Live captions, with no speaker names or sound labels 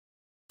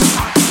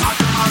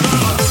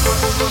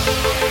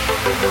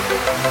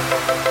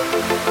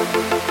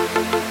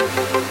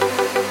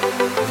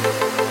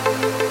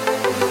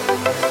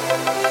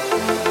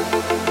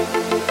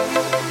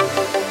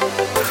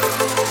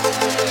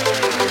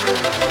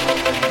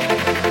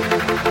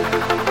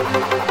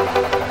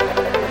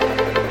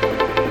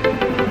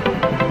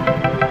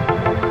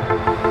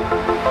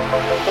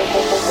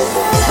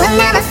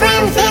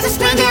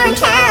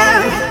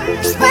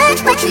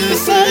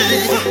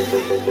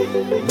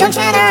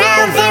Don't turn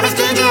around, there is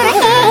danger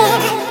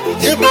ahead.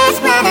 You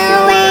best run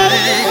away.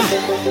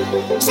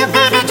 So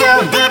baby,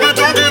 don't give it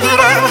up.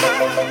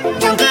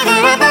 Don't give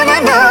it up, no, no,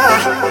 no.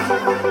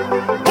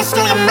 It's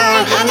still your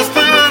mind and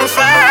it's